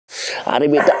अरे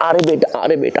बेटा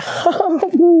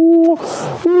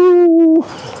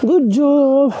good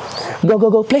job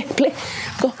go play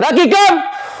go Rocky come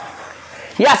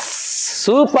yes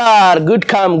super good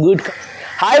come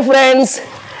hi friends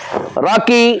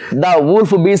Rocky the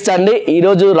wolf beast అండి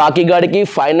ఈరోజు Rocky గాడికి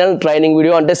final training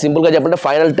video అంటే సింపుల్గా చెప్పంటే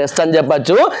ఫైనల్ టెస్ట్ అని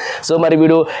చెప్పచ్చు సో మరి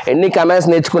వీడు ఎన్ని కమాండ్స్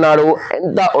నేర్చుకున్నాడు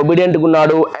ఎంత ఒబీడియంట్గా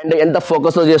ఉన్నాడు అండ్ ఎంత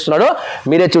ఫోకస్తో చేస్తున్నాడో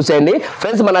మీరే చూసేయండి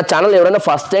ఫ్రెండ్స్ మన ఛానల్ ఎవరైనా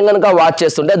ఫస్ట్ టైం కనుక వాచ్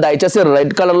చేస్తుంటే దయచేసి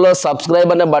రెడ్ కలర్లో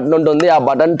సబ్స్క్రైబ్ అనే బటన్ ఉంటుంది ఆ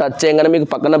బటన్ టచ్ చేయగానే మీకు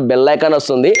పక్కన బెల్ ఐకాన్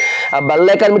వస్తుంది ఆ బెల్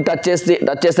ఐకాన్ మీరు టచ్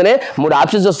చేస్తేనే 3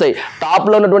 ఆప్షన్స్ వస్తాయి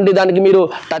టాప్లో ఉన్నటువంటి దానికి మీరు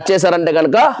టచ్ చేశారంటే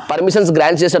కనుక పర్మిషన్స్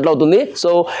గ్రాంట్ చేసినట్లు అవుతుంది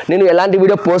సో నేను ఎలాంటి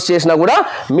వీడియో పోస్ట్ చేసినా కూడా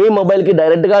మీ మొబైల్ కి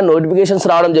డైరెక్ట్ గా నోటిఫికేషన్స్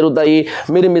రావడం జరుగుతాయి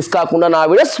మీరు మిస్ కాకుండా నా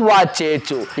వీడియోస్ వాచ్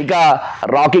చేయొచ్చు ఇక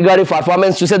రాకీ గారి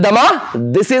పర్ఫార్మెన్స్ చూసేద్దామా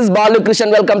this is Balu Krishna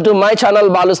welcome to my channel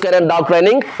బాలుస్ career dog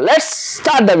training let's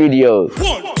start the video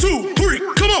 1 2 3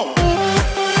 come on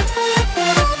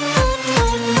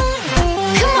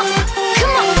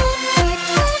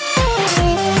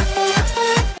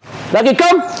Rocky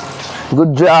come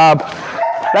good job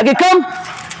Rocky come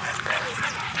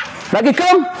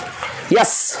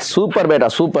yes super beta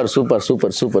super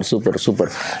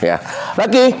yeah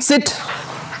Rocky sit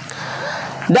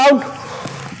down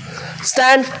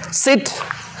stand sit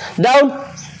down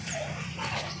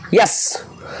yes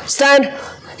stand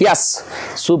yes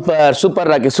super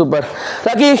Rocky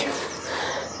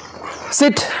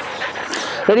sit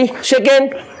ready shake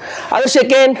hand other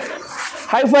shake hand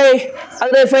high five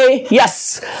other high five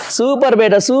yes super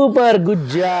beta super good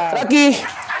job Rocky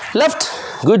left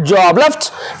good job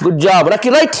Rocky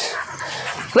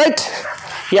right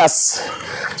yes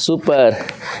super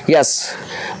yes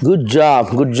good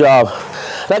job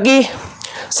Rocky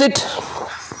sit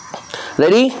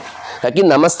ready Rocky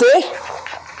namaste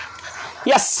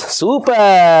yes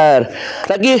super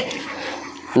Rocky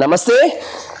namaste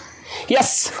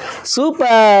yes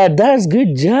super that's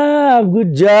good job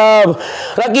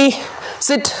Rocky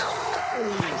sit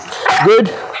good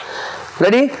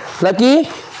ready Rocky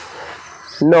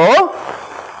no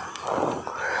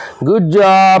good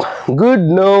job good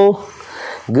no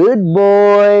good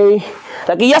boy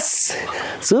Rocky yes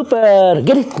super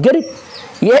get it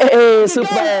yeah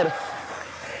super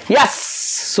yes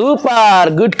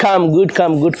super good come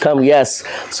yes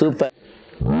super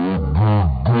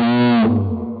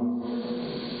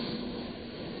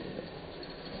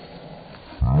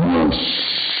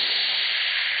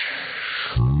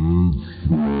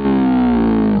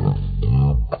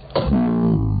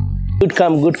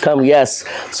good come yes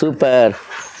super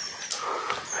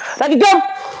Rocky come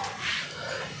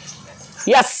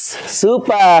yes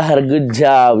super good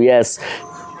job yes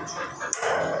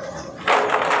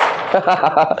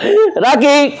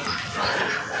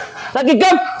Rocky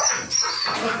come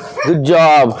good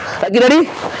job Rocky ready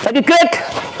Rocky crack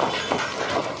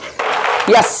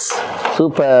yes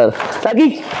super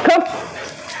Rocky come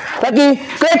Rocky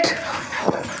crack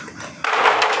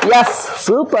yes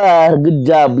super good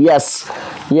job yes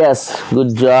good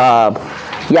job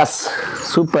yes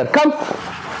super come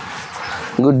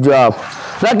good job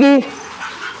Rocky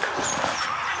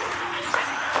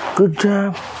good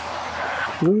job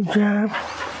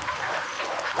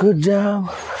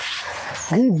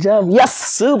yes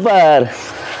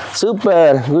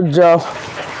super good job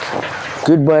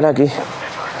good boy Rocky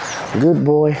good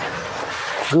boy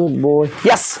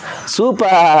yes super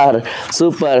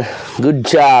good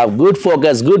job good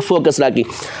focus Rocky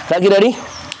ready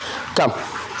come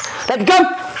Rocky come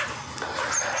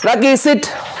Rocky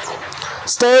sit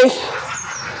stay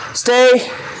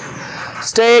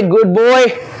good boy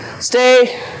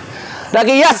stay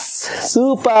Rocky yes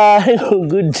super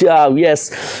good job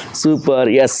yes super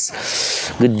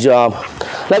yes good job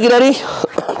Rocky ready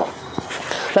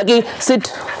Rocky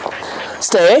sit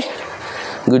stay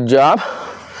good job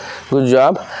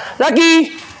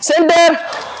Rocky center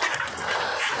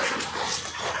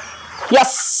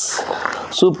yes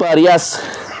super yes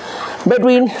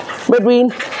between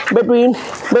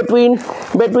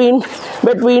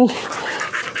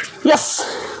yes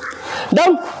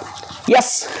down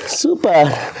yes super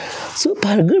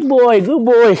good boy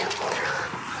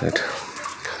right.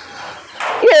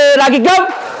 yeah Rocky come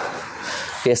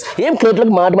yes ఏం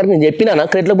క్రేట్లకు మాట నేను చెప్పినానా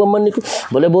క్రేట్లకు బొమ్మని నీకు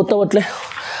భలే పోతావు అట్లే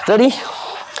ready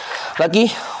Rocky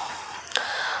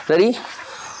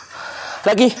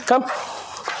come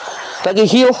Rocky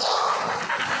heel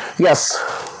yes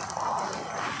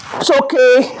it's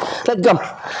okay let's come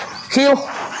heel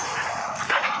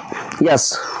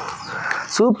yes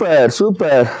super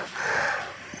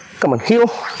come on heel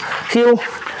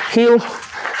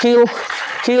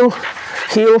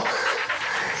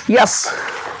yes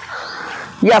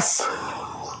Yes.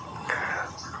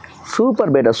 Super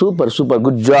beta, super.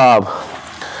 Good job.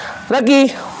 Rocky.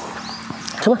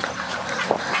 Come on.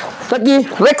 Rocky,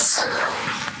 Rex.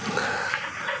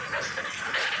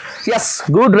 Yes,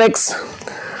 good Rex.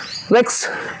 Rex.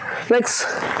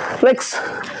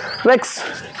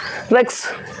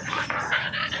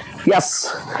 Yes.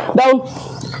 Down.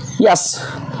 Yes.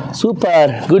 Super.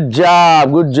 Good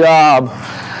job.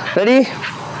 Ready?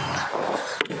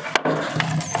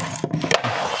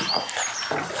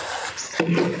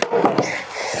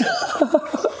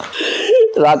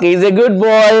 Rocky is a good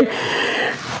boy.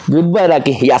 Good boy,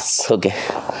 Rocky. Yes. Okay.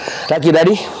 Rocky,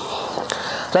 ready?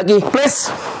 Rocky, place.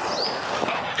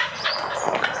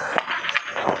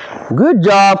 Good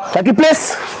job. Rocky, place.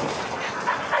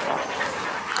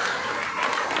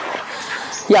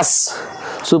 Yes.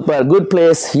 Super. Good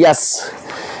place. Yes.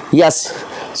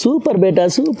 Super, beta.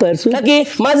 Super. Rocky,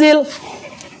 muzzle.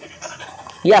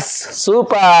 Yes.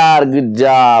 Super. Good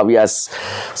job. Yes.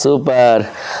 Super.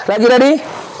 Rocky, ready?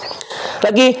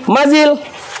 Rocky, muzzle.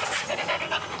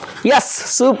 Yes,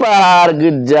 super,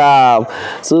 good job.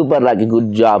 Super, Rocky,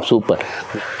 good job, super.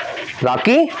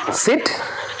 Rocky, sit.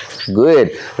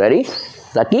 Good. Ready?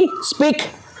 Rocky, speak.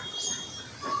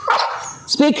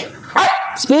 Speak.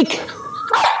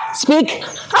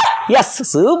 Yes,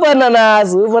 super Nana.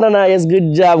 Yes,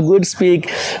 good job. Good speak.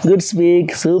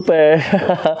 Super.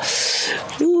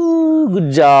 Ooh, good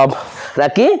job.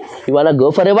 Rocky, you wanna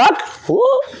go for a walk?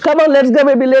 Ooh, come on, let's go,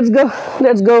 baby. Let's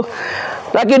go.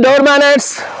 Rocky, door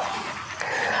manners.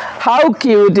 How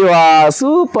cute you are.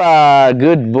 Super.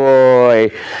 Good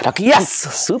boy. Rocky, yes.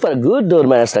 Super. Good door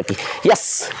manners, Rocky.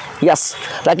 Yes.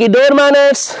 Rocky, door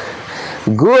manners.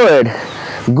 Good.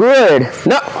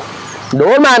 No.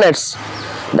 Door manners.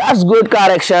 That's good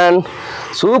correction.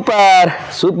 Super.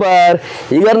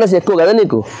 Eagerness ఎక్కువ కదా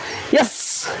నీకు. Yes.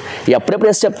 ఎప్పుడెప్పుడు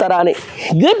yes చెప్తారా అని.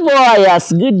 Good boy. Yes.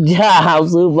 Good job.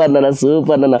 Super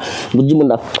Nana.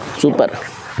 బుజ్జిముండా. Super.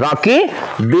 Rocky,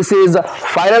 this is the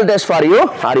final test for you.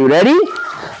 Are you ready?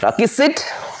 Rocky, sit.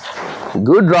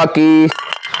 Good, Rocky.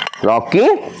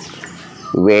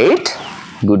 Wait.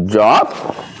 Good job.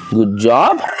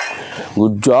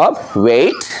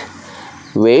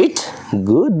 Wait.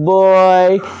 Good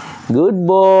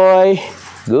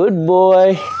boy.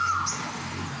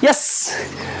 Yes.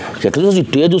 Good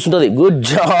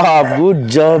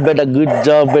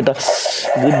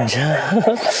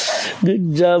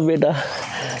job, beta.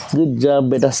 Good job,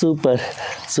 beta. Super.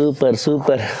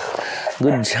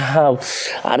 Good job.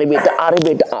 Are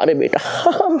beta.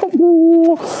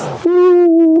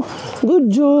 Good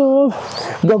job.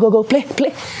 Go. Play.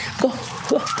 Go.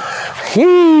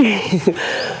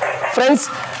 Friends,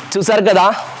 చూసారు కదా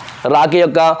Rocky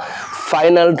యొక్క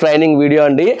final training video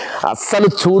అండి. అస్సలు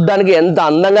చూడడానికి ఎంత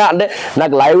అందంగా అంటే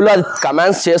నాకు లైవ్లో అది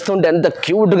కమెంట్స్ చేస్తుంటే ఎంత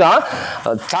క్యూట్గా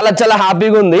చాలా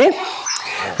హ్యాపీగా ఉంది.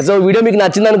 సో వీడియో మీకు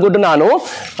నచ్చింది అనుకుంటున్నాను.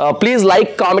 Please like,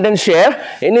 comment and share.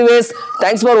 Anyways,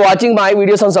 thanks for watching my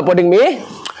videos and supporting me.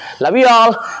 Love you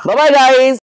all. Bye guys.